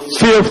 on the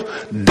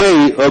 5th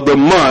day of the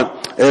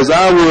month, as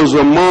I was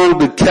among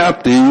the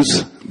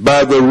captives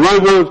by the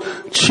river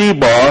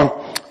Chebar,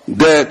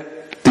 that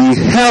the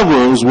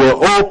heavens were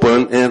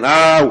open and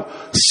I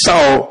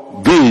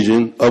saw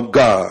vision of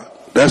God.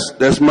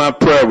 That's my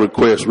prayer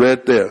request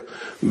right there.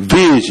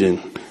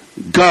 Vision.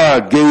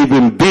 God gave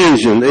him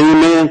vision.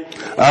 Amen.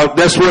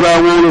 That's what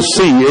I want to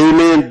see.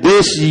 Amen.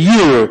 This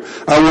year,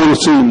 I want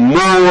to see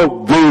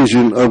more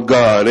vision of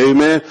God.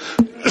 Amen.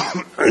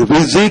 If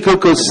Ezekiel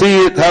could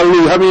see it,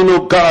 hallelujah. How many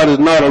know God is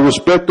not a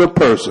respecter of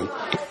person?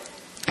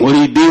 What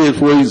he did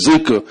for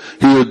Ezekiel,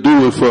 he will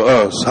do it for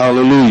us.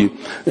 Hallelujah.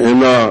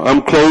 And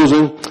I'm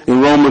closing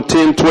in Romans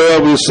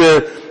 10:12. It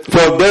said,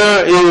 for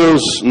there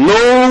is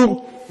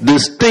no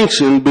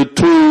distinction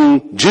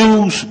between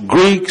Jews,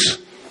 Greeks,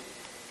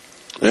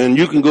 and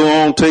you can go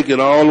on, take it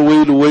all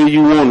the way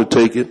you want to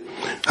take it.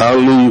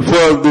 Hallelujah.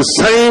 For the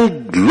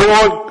same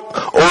Lord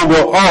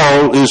over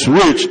all is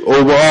rich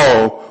over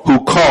all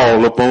who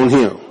call upon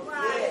him.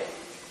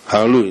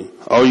 Hallelujah.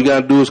 All you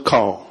got to do is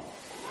call.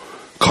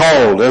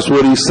 Call. That's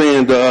what he's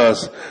saying to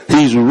us.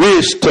 He's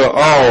rich to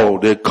all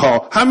that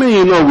call. How many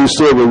of you know we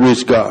serve a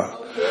rich God?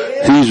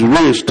 He's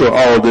rich to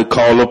all that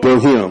call upon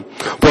him.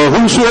 For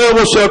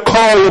whosoever shall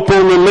call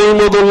upon the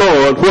name of the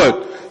Lord,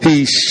 what?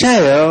 He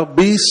shall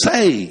be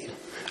saved.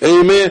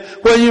 Amen.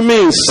 What do you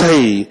mean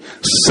saved?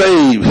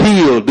 Save,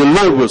 heal,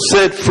 deliver,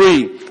 set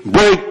free,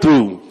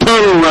 breakthrough,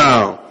 turn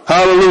around.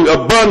 Hallelujah.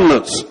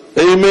 Abundance.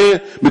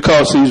 Amen.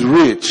 Because he's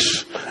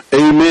rich.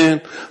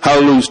 Amen.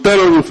 Hallelujah.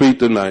 Stand on your feet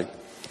tonight.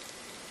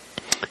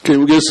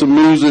 Can we get some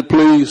music,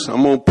 please?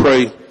 I'm going to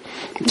pray.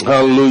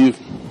 Hallelujah.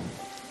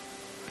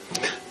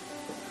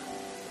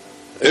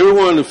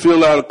 Everyone to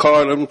fill out a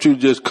card, I want you to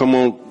just come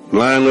on,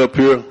 line up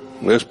here.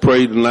 Let's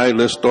pray tonight.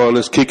 Let's start.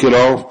 Let's kick it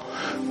off.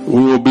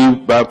 We will be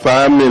about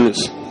 5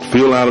 minutes.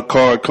 Fill out a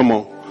card. Come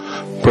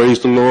on. Praise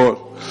the Lord.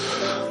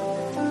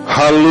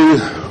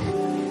 Hallelujah.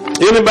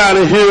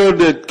 Anybody here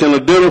that can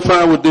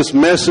identify with this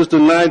message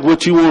tonight,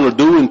 what you want to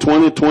do in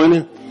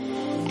 2020?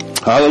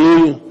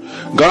 Hallelujah.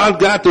 God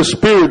got the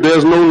Spirit.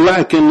 There's no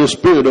lack in the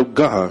Spirit of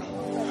God.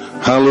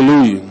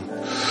 Hallelujah.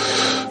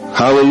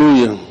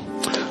 Hallelujah.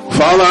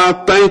 Father,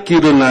 I thank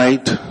you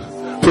tonight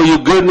for your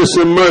goodness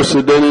and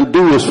mercy that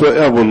endures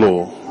forever,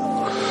 Lord.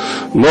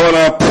 Lord,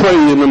 I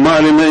pray in the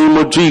mighty name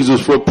of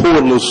Jesus for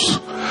portals.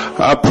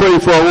 I pray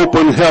for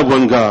open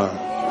heaven, God.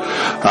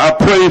 I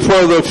pray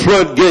for the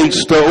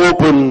floodgates to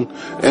open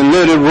and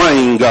let it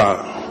rain,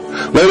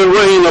 God. Let it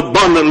rain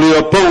abundantly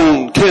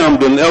upon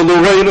Camden, El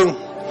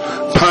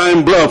Dorado,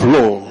 Pine Bluff,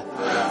 Lord.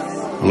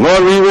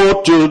 Lord, we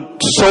want your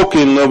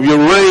soaking of your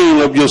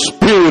rain, of your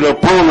Spirit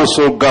upon us,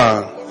 oh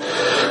God.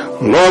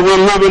 Lord, we're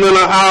living in an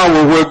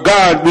hour where,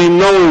 God, we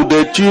know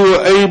that you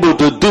are able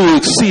to do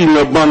exceeding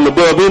abundantly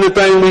above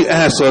anything we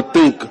ask or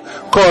think,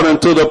 according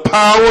to the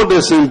power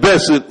that's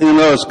invested in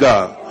us,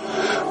 God.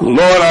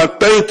 Lord, I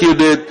thank you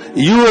that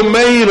you have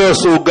made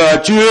us, oh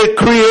God. You have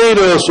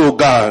created us, oh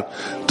God,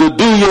 to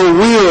do your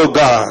will,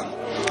 God.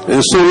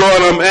 And so,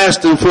 Lord, I'm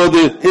asking for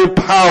the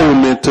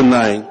empowerment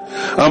tonight.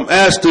 I'm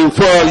asking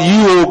for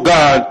you, oh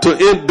God, to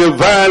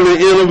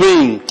divinely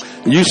intervene.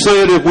 You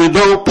said if we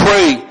don't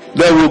pray,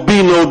 there will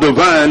be no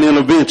divine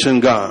intervention,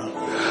 God.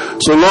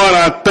 So, Lord,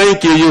 I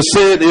thank you. You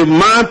said if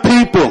my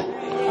people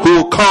who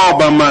are called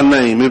by my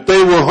name, if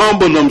they will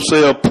humble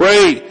themselves,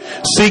 pray,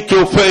 seek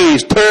your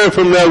face, turn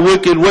from their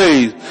wicked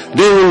ways,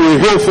 then we will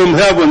hear from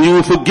heaven. You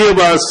will forgive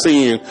our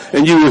sin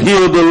and you will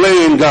heal the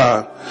land,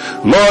 God.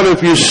 Lord,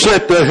 if you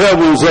shut the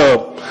heavens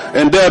up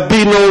and there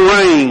be no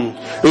rain,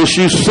 if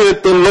you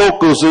set the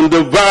locusts and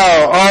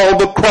devour all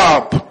the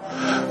crop,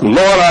 Lord,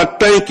 I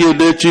thank you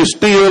that you're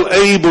still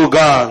able,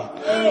 God,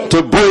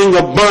 to bring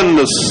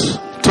abundance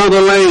to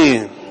the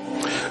land.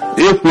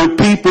 If the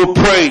people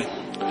pray,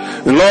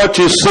 and Lord,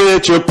 you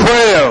said your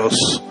prayers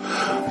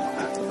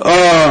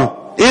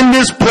in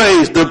this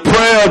place, the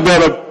prayers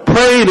that are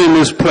prayed in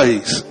this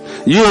place,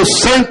 you'll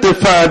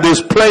sanctify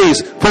this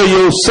place for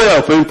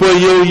yourself and for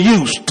your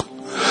use.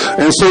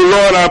 And so,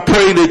 Lord, I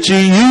pray that you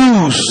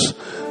use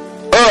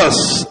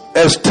us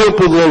as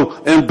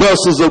temples and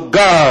vessels of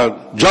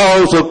God,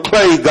 jars of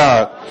clay,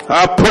 God.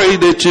 I pray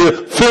that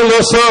you fill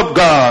us up,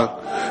 God,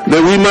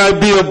 that we might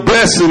be a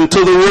blessing to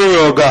the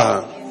world,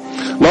 God.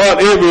 Lord,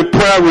 every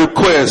prayer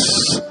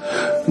request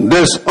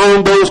that's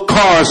on those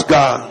cards,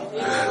 God,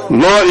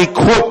 Lord,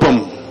 equip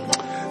them.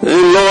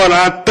 And Lord,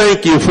 I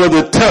thank you for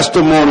the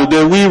testimony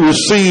that we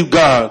receive,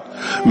 God.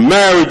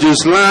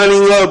 Marriages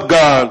lining up,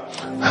 God.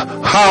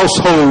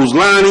 Households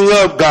lining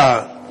up,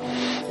 God.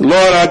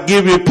 Lord, I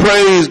give you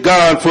praise,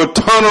 God, for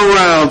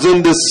turnarounds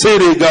in the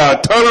city,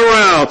 God.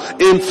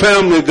 Turnaround in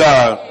family,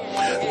 God.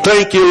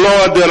 Thank you,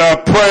 Lord, that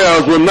our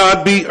prayers will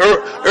not be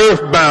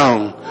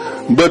earthbound,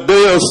 but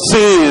they are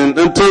sent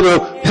into the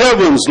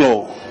heavens,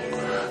 Lord.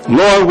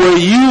 Lord, where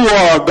you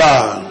are,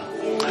 God.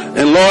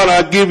 And Lord,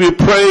 I give you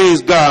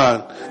praise,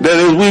 God, that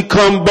as we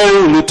come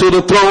boldly to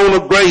the throne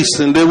of grace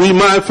and that we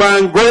might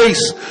find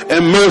grace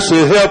and mercy,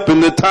 help in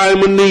the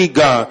time of need,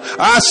 God.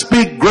 I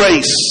speak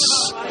grace.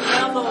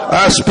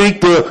 I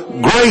speak the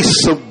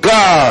grace of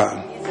God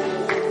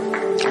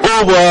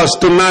over us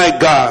tonight,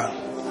 God.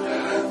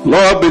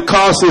 Lord,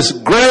 because it's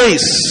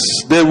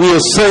grace that we are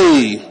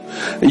saved.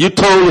 And you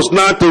told us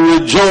not to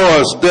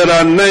rejoice that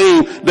our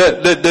name,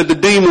 that the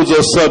demons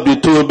are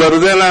subject to it, but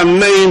that our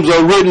names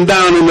are written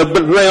down in the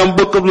Lamb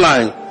Book of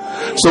Life.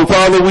 So,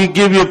 Father, we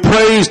give you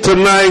praise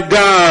tonight,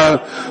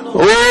 God.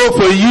 Oh,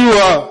 for you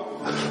are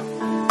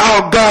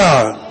our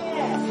God.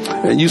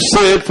 And you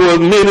said for as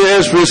many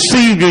as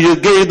received you, you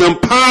gave them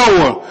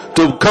power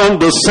to become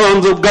the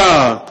sons of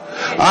God.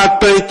 I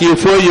thank you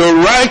for your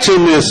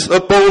righteousness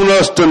upon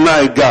us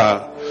tonight,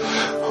 God.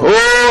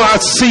 Oh, I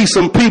see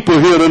some people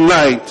here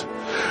tonight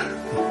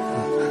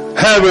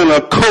having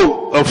a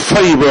coat of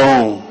favor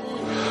on.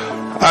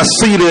 I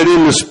see that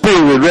in the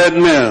spirit right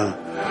now.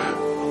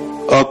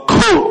 A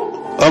coat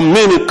of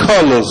many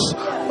colors,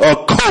 a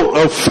coat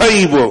of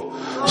favor.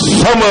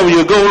 Some of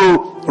you are going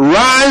to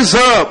rise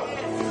up,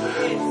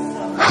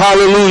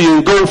 hallelujah,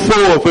 and go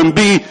forth and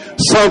be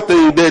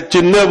something that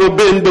you've never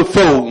been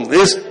before.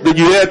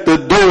 You're at the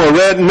door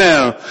right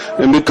now.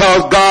 And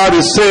because God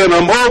is saying,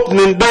 I'm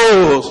opening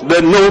doors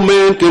that no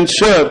man can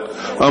shut.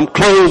 I'm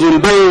closing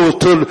doors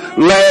to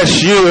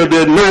last year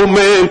that no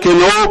man can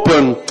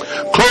open.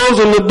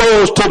 Closing the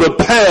doors to the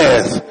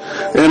past.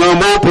 And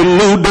I'm opening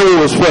new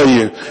doors for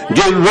you.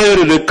 Get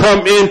ready to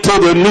come into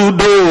the new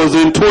doors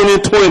in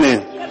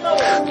 2020.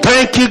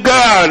 Thank you,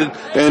 God.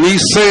 And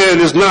he's saying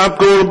it's not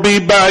going to be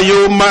by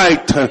your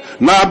might,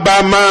 not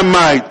by my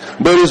might,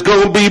 but it's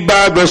going to be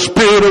by the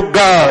Spirit of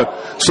God.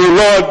 So,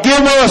 Lord,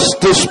 give us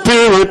the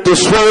Spirit to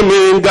swim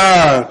in,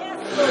 God.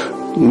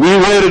 We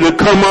ready to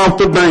come off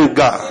the bank,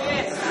 God.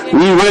 We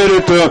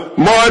ready to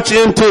march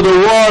into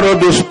the water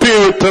of the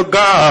Spirit to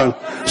God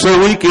so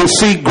we can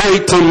see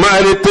great and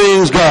mighty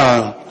things,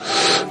 God.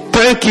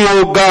 Thank you,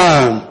 oh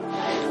God,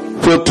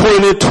 for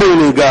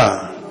 2020,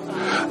 God.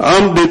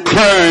 I'm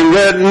declaring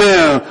right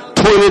now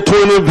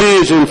 2020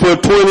 vision for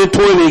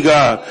 2020,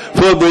 God.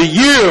 For the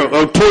year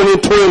of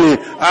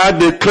 2020, I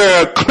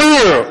declare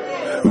clear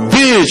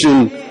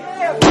vision,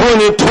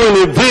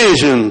 2020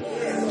 vision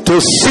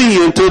to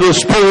see into the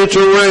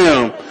spiritual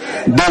realm,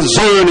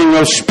 discerning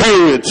of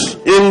spirits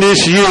in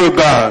this year,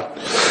 God.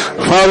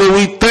 Father,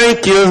 we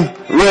thank you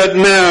right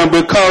now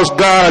because,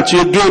 God,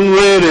 you're getting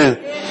ready.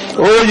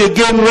 Oh, you're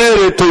getting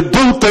ready to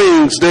do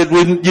things that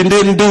you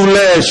didn't do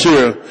last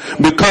year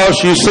because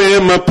you're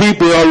saying my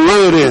people are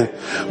ready.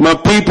 My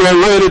people are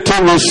ready to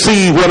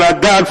receive what I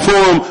got for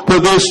them for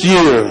this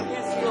year.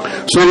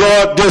 So,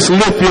 Lord, just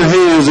lift your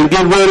hands and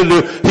get ready to,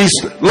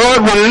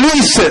 Lord,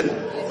 release it.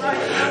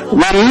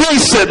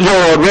 Release it,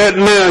 Lord, right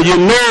now. You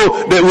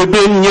know that we've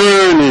been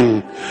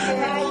yearning.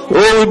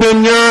 Oh, we've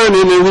been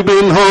yearning and we've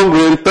been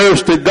hungry and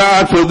thirsty,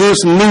 God, for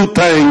this new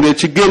thing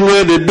that you're getting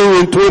ready to do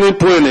in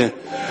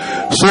 2020.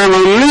 So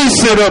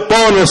release it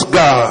upon us,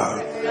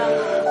 God.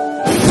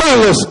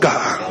 Fill us,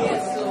 God.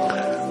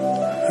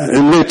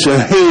 And let your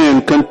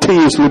hand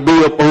continuously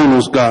be upon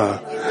us,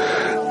 God.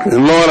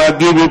 And Lord, I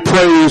give you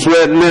praise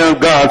right now,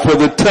 God, for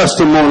the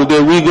testimony that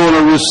we're going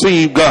to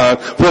receive,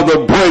 God, for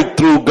the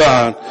breakthrough,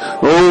 God.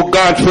 Oh,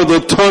 God, for the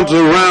turns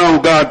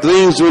around, God.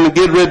 Things going to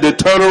get ready to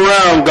turn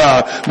around,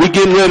 God. We're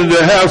getting ready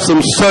to have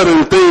some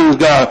sudden things,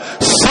 God.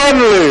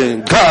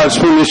 Suddenly, God's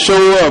going to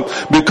show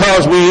up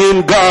because we're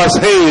in God's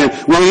hand.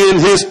 We're in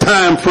His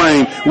time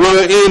frame.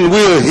 We're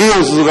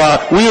His,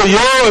 God. We are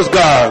yours,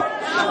 God.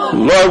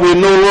 Lord, we're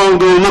no longer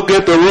going to look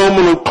at the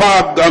Roman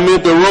clock,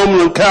 the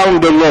Roman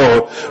calendar,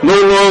 Lord. No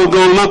longer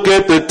going to look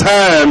at the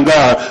time,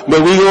 God.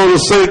 But we're going to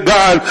say,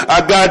 God,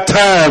 I got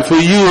time for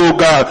you, oh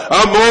God.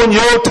 I'm on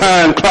your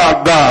time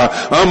clock, God.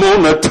 I'm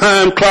on the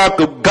time clock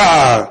of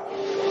God.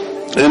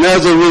 And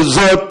as a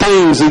result,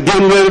 things are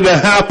getting ready to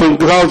happen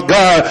because,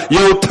 God,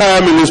 your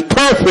timing is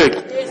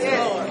perfect.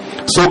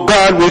 So,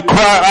 God, we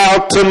cry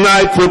out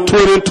tonight for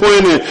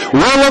 2020.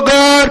 Will of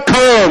God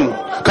come?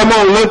 Come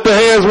on, lift the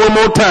hands one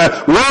more time.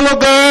 Will of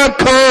God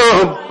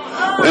come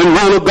and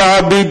will of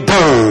God be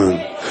done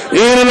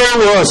in and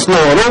over us,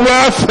 Lord, over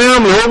our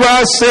family, over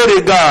our city,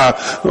 God.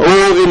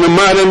 Oh, in the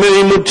mighty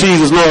name of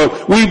Jesus, Lord,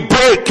 we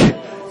break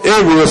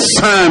every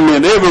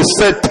assignment, every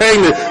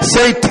satanic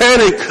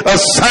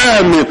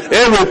assignment,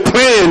 every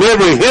plan,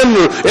 every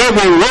hindrance,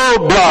 every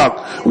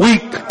roadblock. We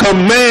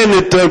command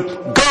it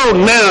to go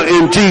now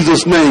in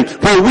Jesus' name.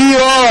 For we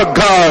are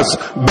God's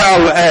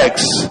battle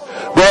axe.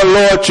 God,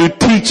 Lord, you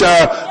teach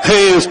our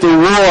hands to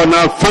war and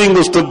our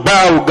fingers to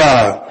battle,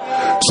 God.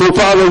 So,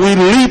 Father, we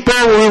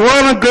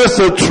run against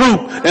a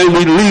troop and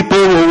we leap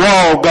over a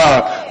wall,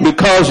 God,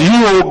 because you,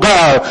 oh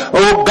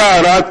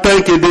God, I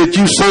thank you that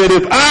you said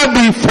if I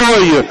be for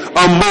you,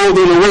 I'm more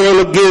than the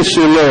world against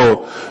you,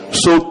 Lord.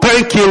 So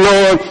thank you,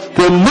 Lord,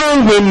 for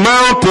moving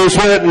mountains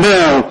right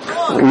now.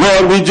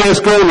 Lord, we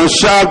just going to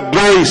shout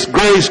grace,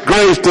 grace,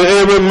 grace to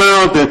every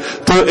mountain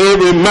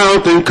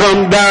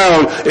come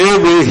down,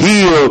 every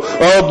hill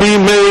be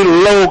made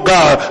low,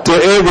 God, to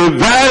every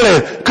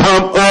valley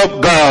come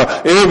up,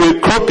 God,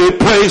 every crooked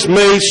place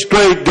made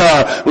straight,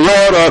 God.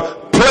 Lord, a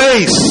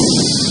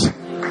place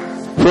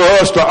for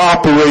us to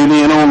operate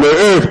in on the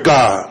earth,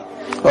 God,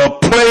 a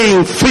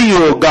playing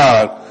field,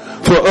 God,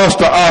 for us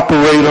to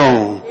operate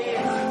on.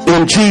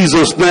 In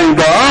Jesus' name,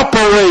 to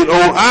operate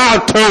on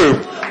our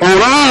turf,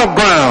 on our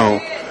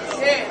ground.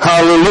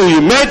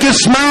 Hallelujah. Make it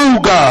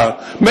smooth,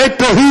 God. Make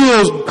the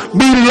hills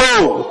be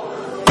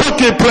low.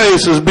 Crooked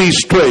places be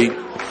straight.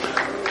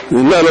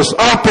 And let us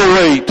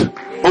operate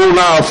on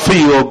our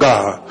field,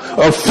 God.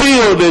 A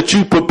field that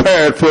you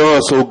prepared for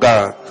us, oh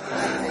God.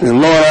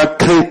 And Lord, I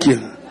thank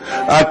you.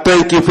 I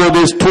thank you for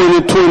this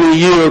 2020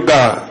 year,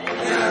 God.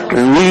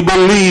 And we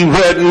believe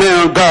right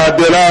now, God,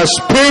 that our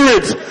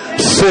spirit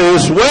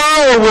says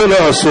well with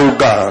us, oh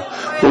God,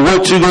 for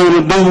what you're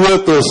going to do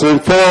with us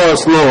and for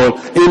us, Lord,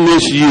 in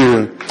this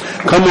year.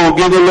 Come on,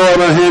 give the Lord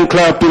a hand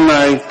clap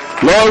tonight.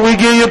 Lord, we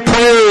give you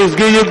praise,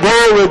 give you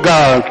glory,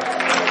 God,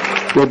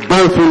 for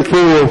birthing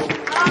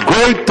forth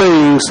great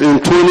things in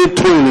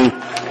 2020.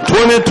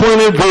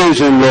 2020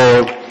 vision,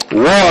 Lord.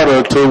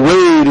 Water to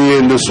wade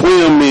in, to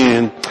swim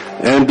in,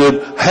 and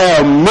to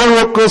have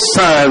miracle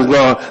signs,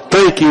 Lord.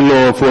 Thank you,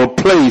 Lord, for a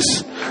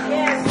place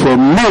for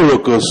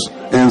miracles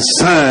and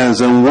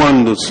signs and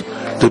wonders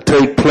to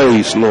take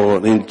place,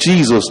 Lord, in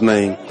Jesus'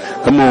 name.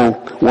 Come on,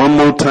 one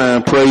more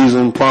time, praise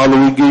Him. Father,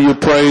 we give you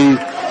praise,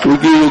 we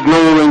give you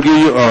glory and give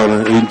you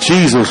honor. In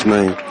Jesus'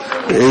 name,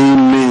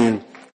 amen.